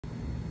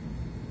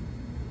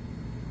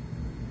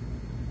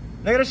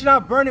Nigga, this shit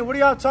not burning. What are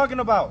y'all talking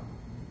about?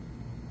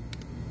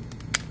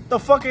 The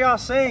fuck are y'all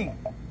saying?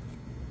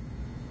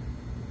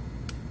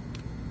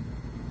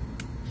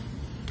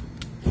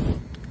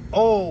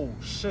 Oh,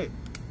 shit.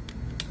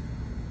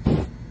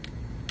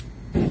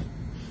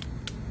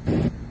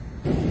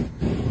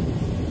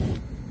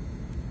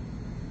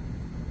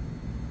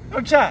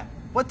 Yo, chat,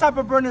 what type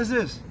of burn is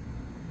this?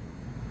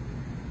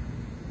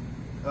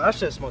 Oh, that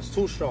shit smells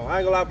too strong. I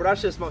ain't gonna lie, bro. That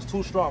shit smells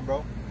too strong,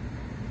 bro.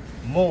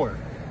 More.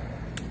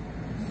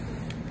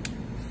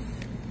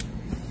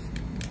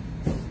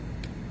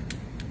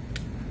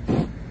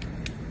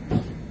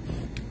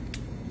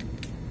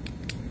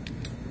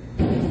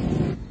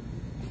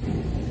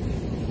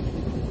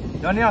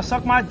 Y'all need to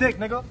suck my dick,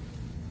 nigga.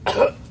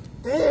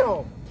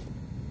 Damn.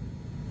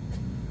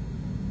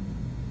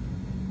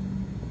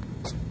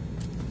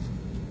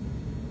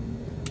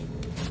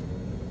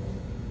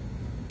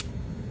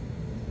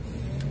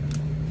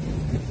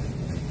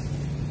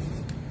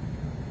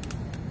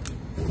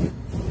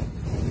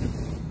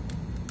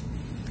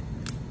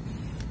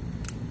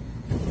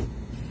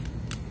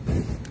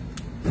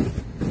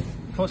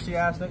 Pussy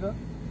ass nigga.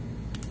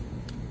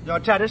 Yo,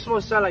 chat, this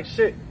smells sound like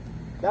shit.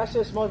 That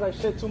shit smells like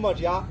shit too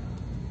much, y'all.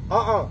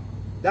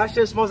 That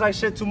shit smells like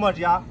shit too much,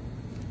 y'all.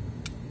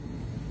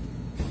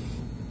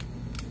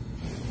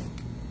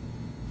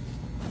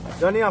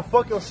 Y'all need to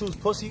fuck your shoes,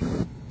 pussy.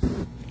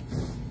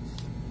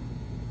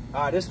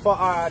 Alright, this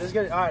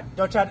getting, alright,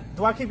 don't try to,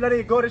 do I keep letting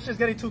it go? This shit's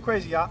getting too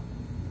crazy, y'all.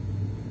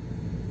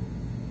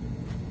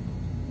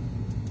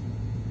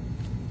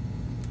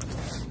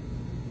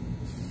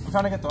 I'm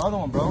trying to get the other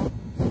one, bro.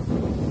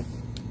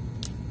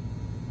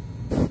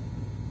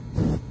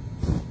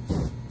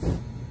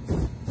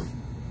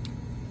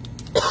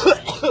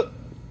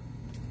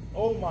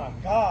 Oh my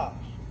gosh.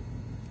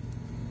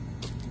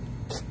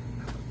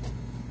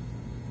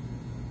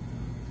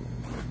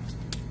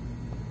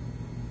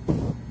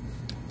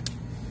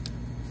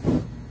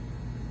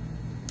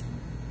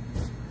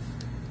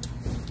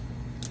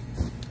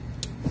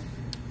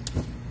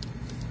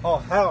 Oh,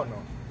 hell no.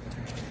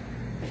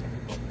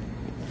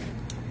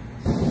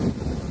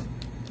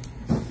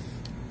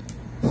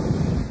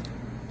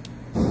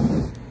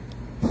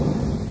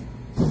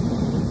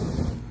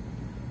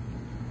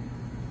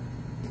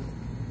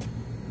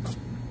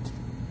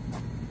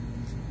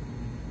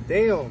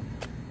 Damn.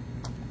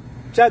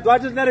 Chad, do I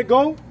just let it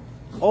go?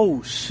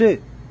 Oh,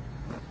 shit.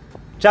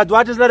 Chad, do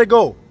I just let it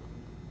go?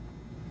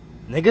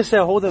 Nigga said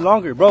hold it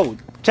longer, bro.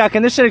 Chad,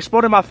 can this shit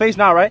explode in my face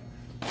now, right?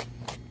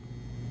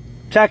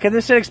 Chad, can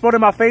this shit explode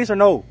in my face or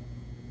no?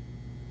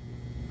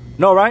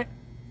 No, right?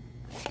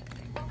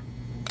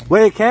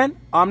 Wait, it can?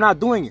 I'm not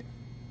doing it.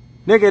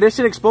 Nigga, this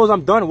shit explodes,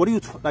 I'm done. What are you,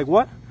 like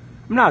what?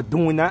 I'm not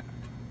doing that.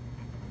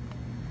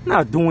 I'm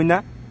not doing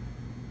that.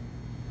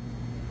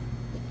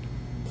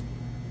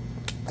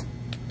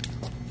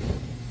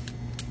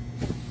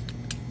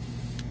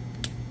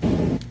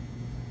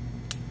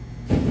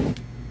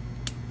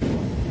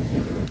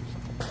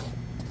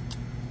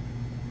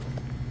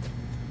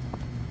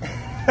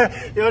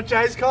 Yo,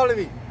 Chad's calling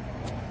me.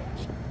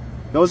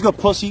 Yo, what's good,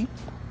 pussy?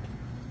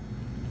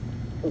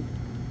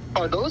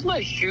 Are those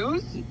my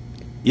shoes?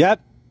 Yep.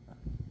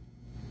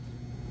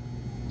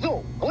 Yo,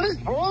 what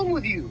is wrong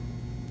with you?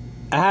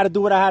 I had to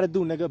do what I had to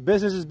do, nigga.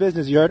 Business is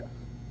business, you heard?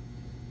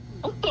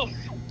 What the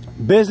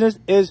Business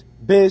is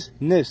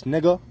business,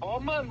 nigga.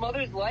 On my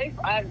mother's life,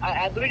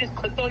 I literally just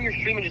clicked on your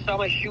stream and just saw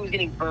my shoes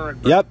getting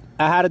burned. Bro. Yep,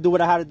 I had to do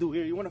what I had to do.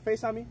 Here, you want to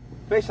FaceTime me?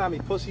 FaceTime me,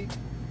 pussy.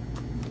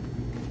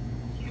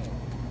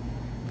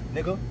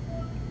 Nigga?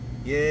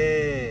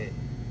 Yeah.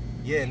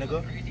 Yeah,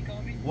 nigga. Crazy,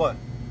 Konvy? What?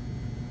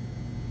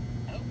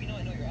 I hope you know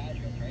I know your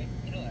address, right?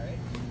 You know that, right?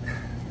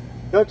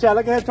 Yo, Chad,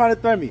 look at him trying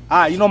to threaten me.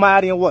 Alright, you know my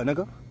ID and what,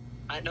 nigga?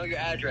 I know your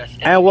address.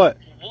 And what?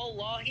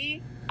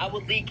 Wallahi, I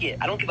would leak it.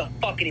 I don't give a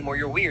fuck anymore.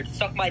 You're weird.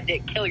 Suck my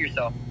dick. Kill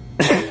yourself.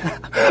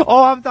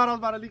 Oh, I thought I was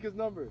about to leak his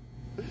number.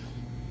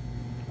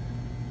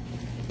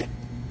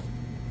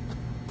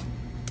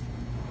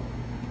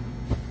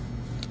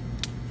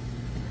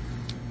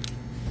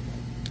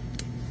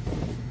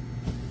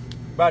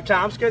 Bro, Chad,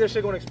 I'm scared this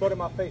shit gonna explode in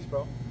my face,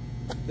 bro.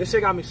 This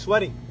shit got me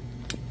sweating.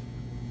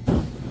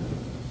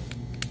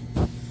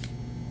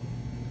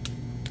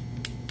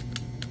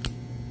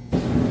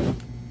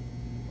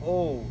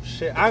 Oh,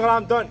 shit. I ain't gonna lie,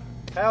 I'm done.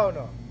 Hell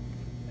no.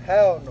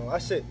 Hell no.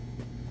 That's it.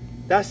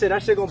 That's it.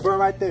 That shit gonna burn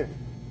right there.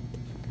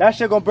 That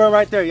shit gonna burn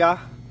right there, y'all.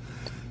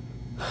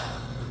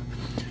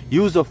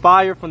 Use the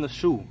fire from the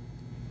shoe.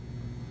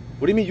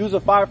 What do you mean use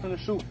the fire from the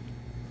shoe?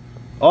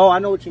 Oh, I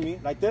know what you mean.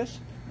 Like this?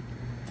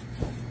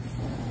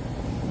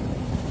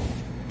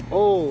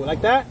 Oh,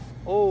 like that?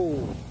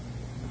 Oh.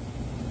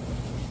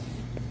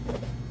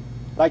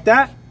 Like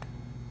that?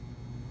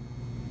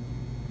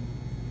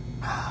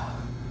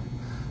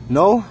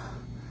 No?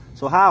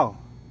 So how?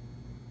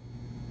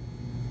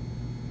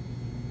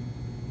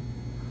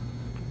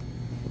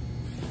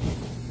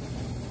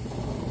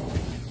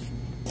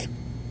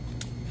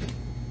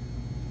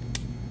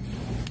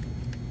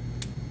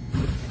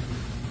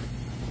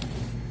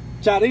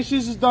 Chat, these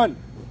shoes is done.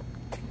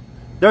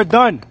 They're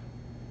done.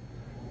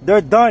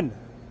 They're done.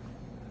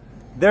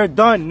 They're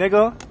done,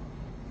 nigga.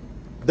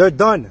 They're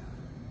done.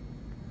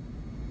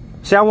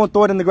 See, I won't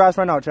throw it in the grass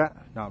right now, chat.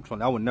 Nah, I'm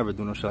trolling. I would never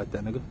do no shit like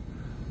that, nigga.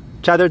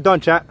 Chat, they're done,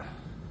 chat.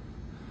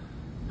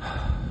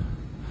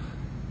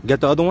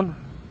 Get the other one?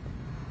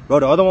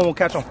 Bro, the other one will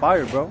catch on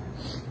fire, bro.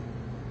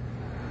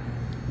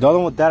 The other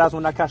one, that ass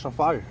will not catch on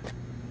fire.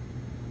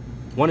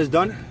 One is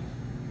done.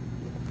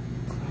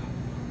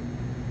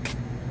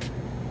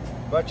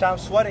 Bro, chat, I'm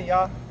sweating,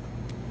 y'all.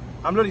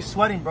 I'm literally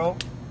sweating, bro.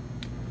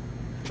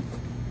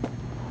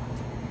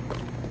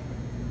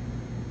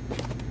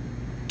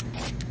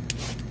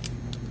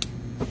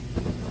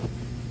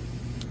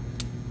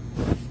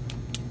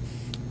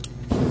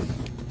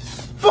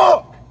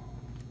 Fuck!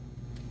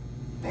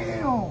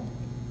 Damn!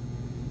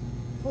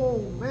 Oh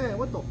man,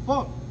 what the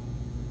fuck?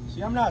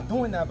 See, I'm not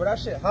doing that, but that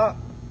shit hot.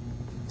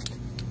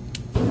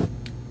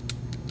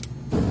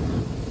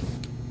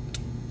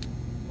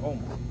 Oh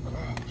my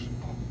gosh.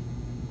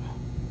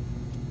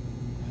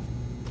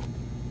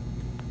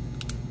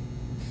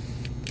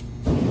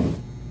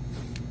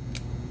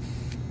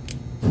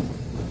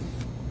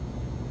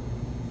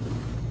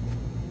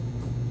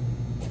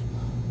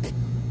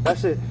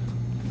 That's it.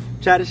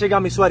 Chad, this shit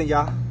got me sweating,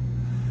 y'all.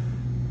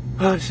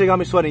 This shit got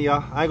me sweating,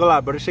 y'all. I ain't gonna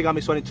lie, bro. This shit got me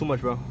sweating too much,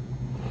 bro.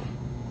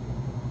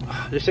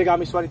 This shit got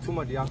me sweating too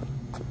much, y'all.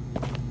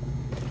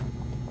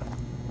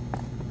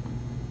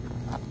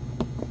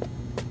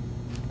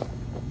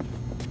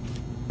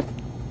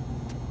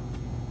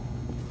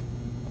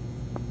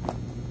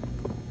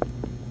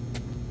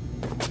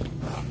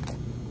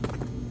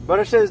 Bro,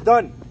 that shit is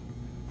done.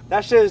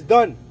 That shit is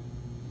done.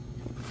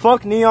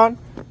 Fuck Neon.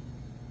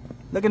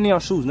 Look at Neon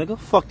shoes, nigga.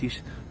 Fuck these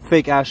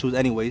fake ass shoes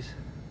anyways.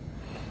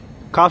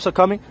 Cops are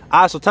coming.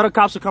 Alright, so tell the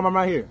cops to come. I'm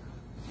right here.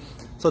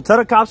 So tell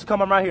the cops to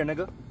come. I'm right here,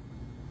 nigga.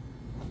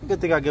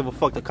 Good thing I give a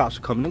fuck the cops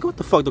are coming. Nigga, what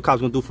the fuck the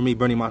cops gonna do for me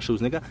burning my shoes,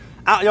 nigga?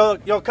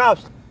 Yo,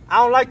 cops. I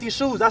don't like these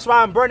shoes. That's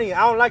why I'm burning it.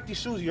 I don't like these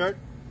shoes, you heard?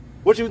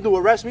 What you gonna do,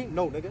 arrest me?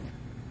 No, nigga.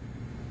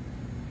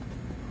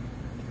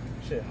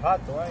 Shit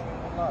hot though. I ain't even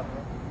gonna lie,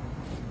 bro.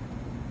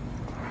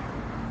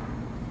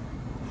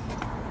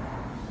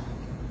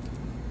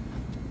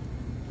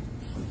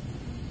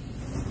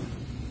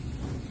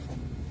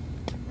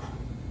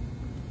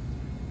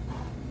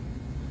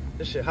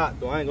 This shit hot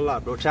though, I ain't gonna lie,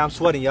 bro. I'm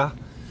sweating, y'all.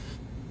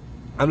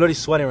 I'm literally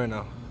sweating right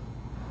now.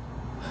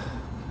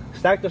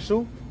 Stack the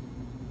shoe.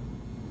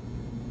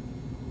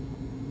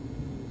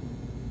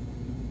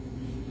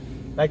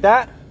 Like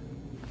that.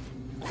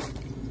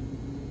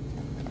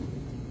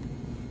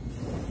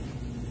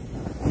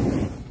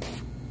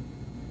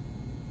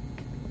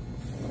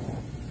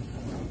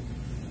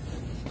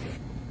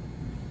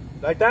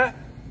 Like that.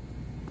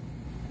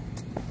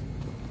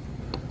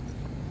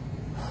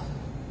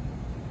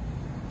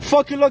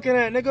 Fuck you looking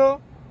at, nigga?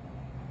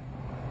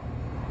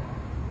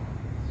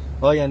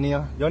 Oh yeah,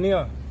 Neon. Yo,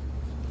 Neon.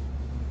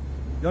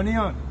 Yo,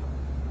 Neon.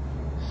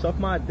 Suck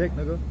my dick,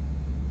 nigga.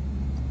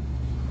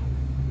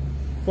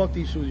 Fuck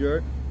these shoes, you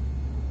heard?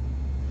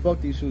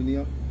 Fuck these shoes,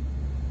 Neon.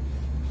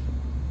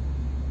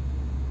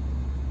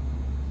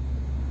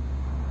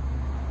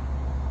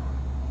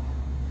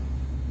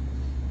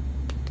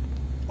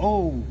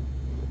 Oh.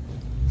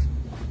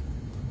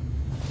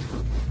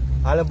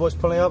 Island boys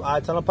pulling up.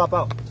 Alright, tell them pop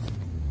out.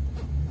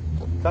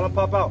 Tell him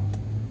pop out.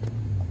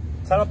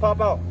 Tell him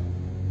pop out.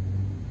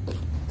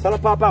 Tell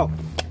him pop out.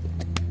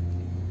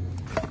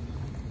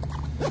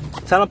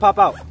 Tell him pop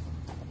out.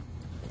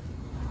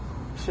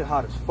 Shit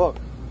hot as fuck.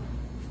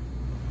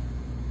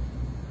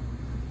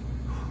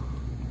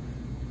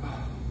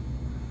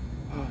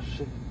 Oh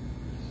shit.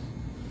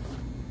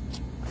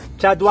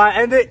 Chad, do I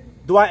end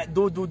it? Do I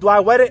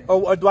wet it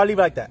or do I leave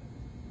it like that?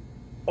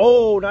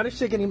 Oh, now this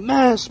shit getting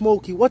mad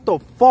smoky. What the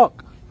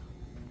fuck?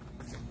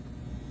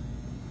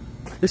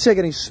 This shit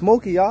getting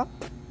smoky, y'all.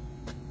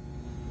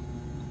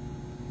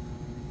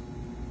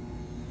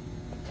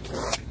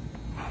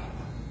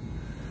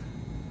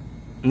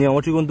 Neon,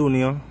 what you gonna do,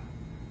 Neon?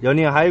 Yo,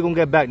 Neon, how you gonna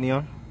get back,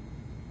 Neon?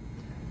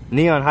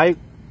 Neon, how you...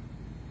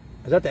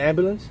 Is that the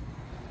ambulance?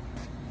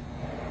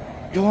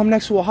 Yo, I'm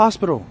next to a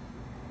hospital.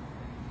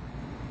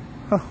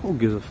 Huh, who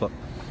gives a fuck?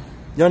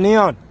 Yo,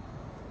 Neon.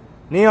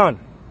 Neon,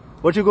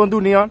 what you gonna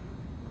do, Neon?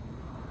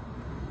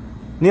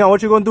 Neon,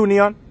 what you gonna do,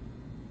 Neon?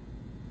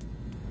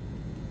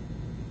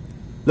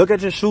 Look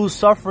at your shoes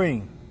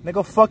suffering.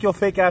 Nigga, fuck your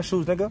fake ass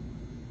shoes, nigga.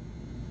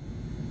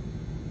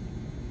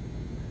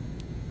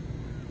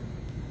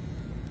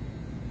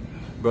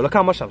 Bro, look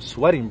how much I'm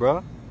sweating,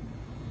 bro.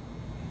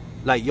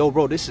 Like, yo,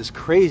 bro, this is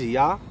crazy,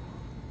 y'all.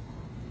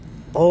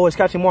 Oh, it's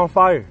catching more on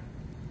fire.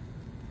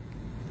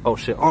 Oh,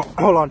 shit. Oh,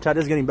 hold on, chat.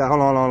 This is getting bad.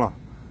 Hold on.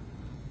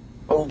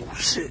 Oh,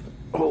 shit.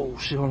 Oh,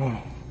 shit. Hold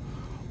on.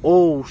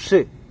 Oh,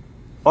 shit.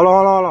 Hold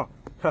on.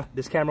 Huh,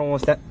 this camera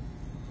wants that.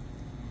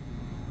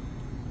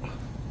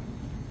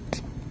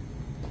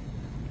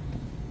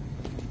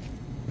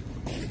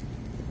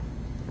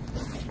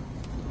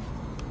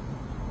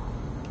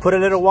 Put a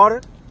little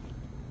water.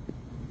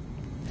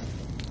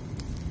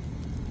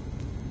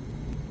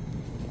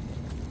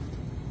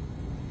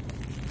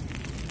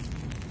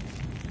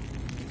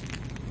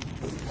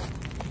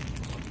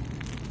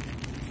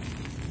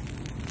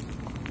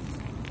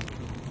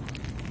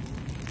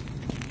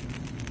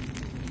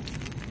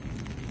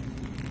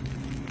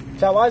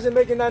 Chat, why is it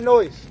making that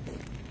noise?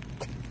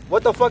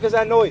 What the fuck is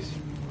that noise?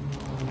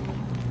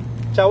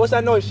 Chat, what's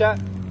that noise, chat?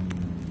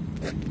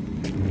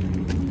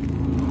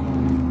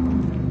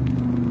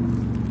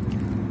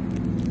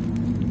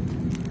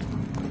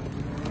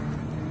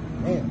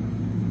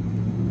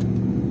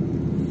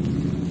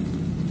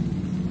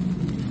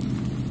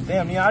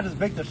 Damn, Neon, I just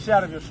baked the shit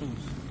out of your shoes.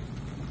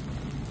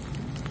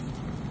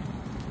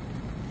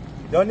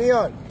 Yo,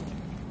 Neon.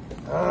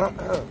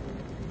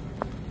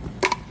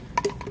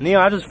 Neon,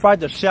 I just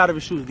fried the shit out of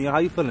your shoes. Neon, how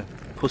you feeling?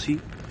 Pussy.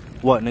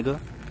 What, nigga?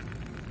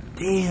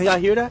 Damn, y'all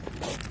hear that?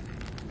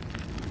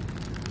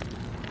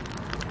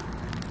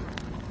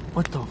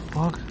 What the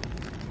fuck?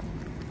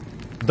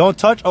 Don't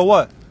touch or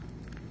what?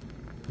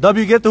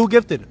 W gifted? Who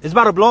gifted? It's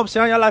about to blow up. Say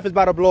on your life, it's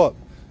about to blow up.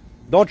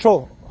 Don't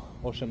troll.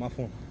 Oh shit, my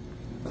phone.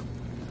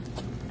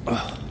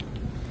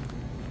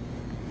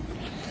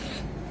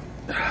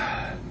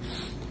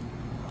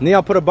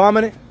 Neon put a bomb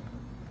in it?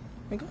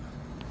 Nigga.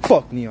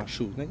 Fuck Neon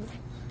shoes, nigga.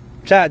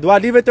 Chat, do I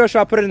leave it there or should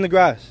I put it in the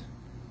grass?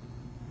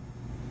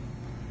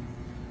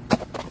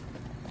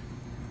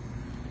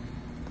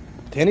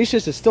 Damn, these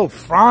shits is still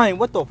frying.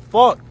 What the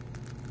fuck?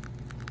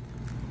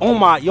 Oh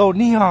my, yo,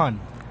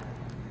 Neon.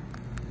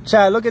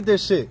 Chat, look at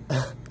this shit.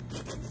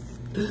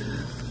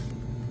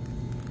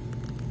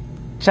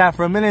 Chat,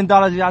 for $1 million,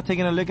 y'all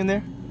taking a lick in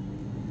there?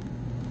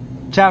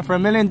 Chat, for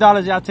 $1 million,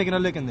 y'all taking a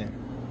lick in there?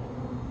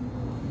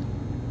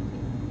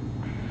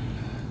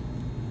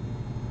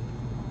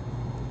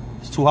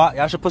 It's too hot.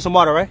 Y'all should put some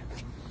water, right?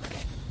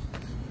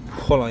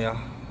 Hold on, y'all.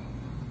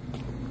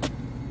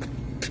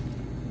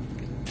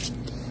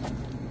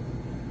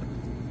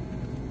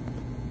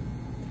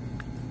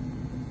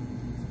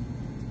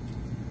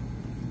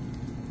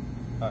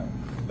 Alright,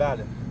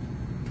 valid.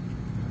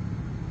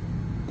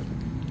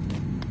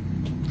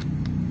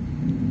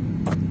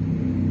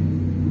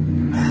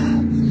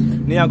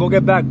 Neon, go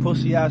get back,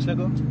 pussy ass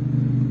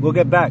nigga. Go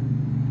get back.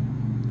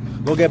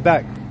 Go get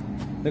back.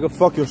 Nigga,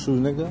 fuck your shoes,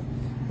 nigga.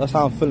 That's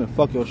how I'm feeling.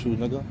 Fuck your shoes,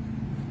 nigga.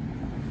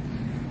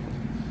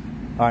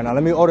 Alright, now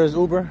let me order this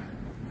Uber.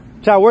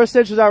 Chat, where's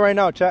Stitches at right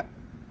now, chat?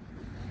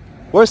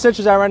 Where's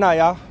Stitches at right now,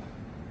 y'all?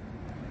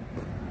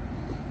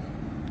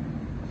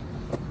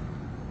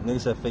 Nigga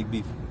said fake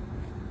beef.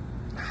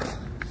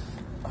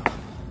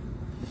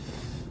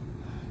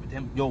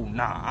 Damn, yo,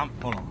 nah,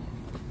 hold on.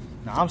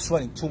 Nah, I'm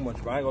sweating too much,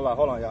 bro. I ain't gonna lie.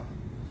 Hold on, y'all.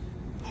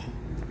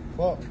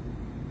 Fuck.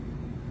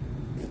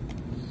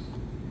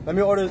 Let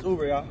me order this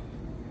Uber, y'all.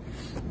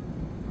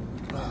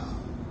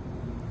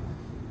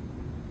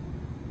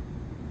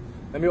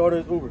 Let me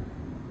order this Uber.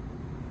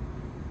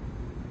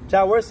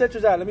 Chat, where's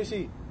Citrus at? Let me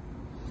see.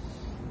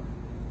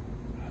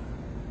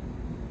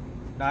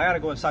 Nah, I gotta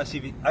go inside,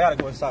 CV. I gotta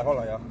go inside. Hold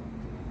on, y'all.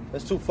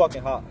 It's too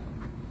fucking hot.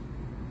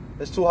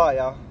 It's too hot,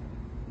 y'all.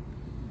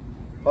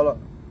 Hold up.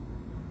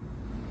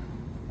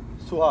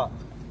 It's too hot.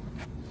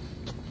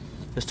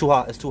 It's too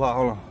hot. It's too hot.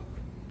 Hold on.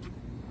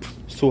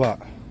 It's too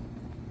hot.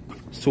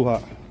 It's too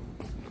hot.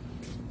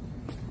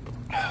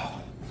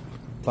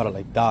 About to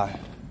like die.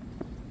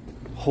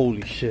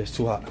 Holy shit, it's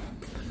too hot.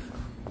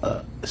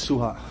 It's too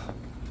hot.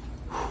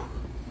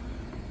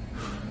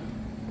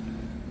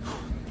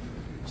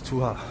 It's too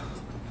hot.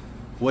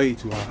 Way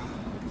too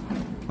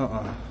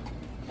hot.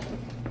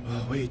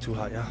 Way too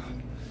hot, yeah.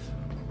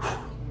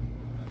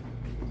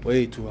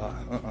 Way too hot.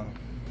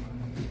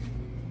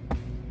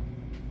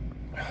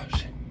 Oh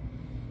shit.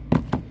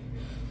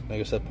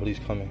 Nigga said police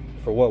coming.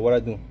 For what?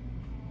 What'd I do?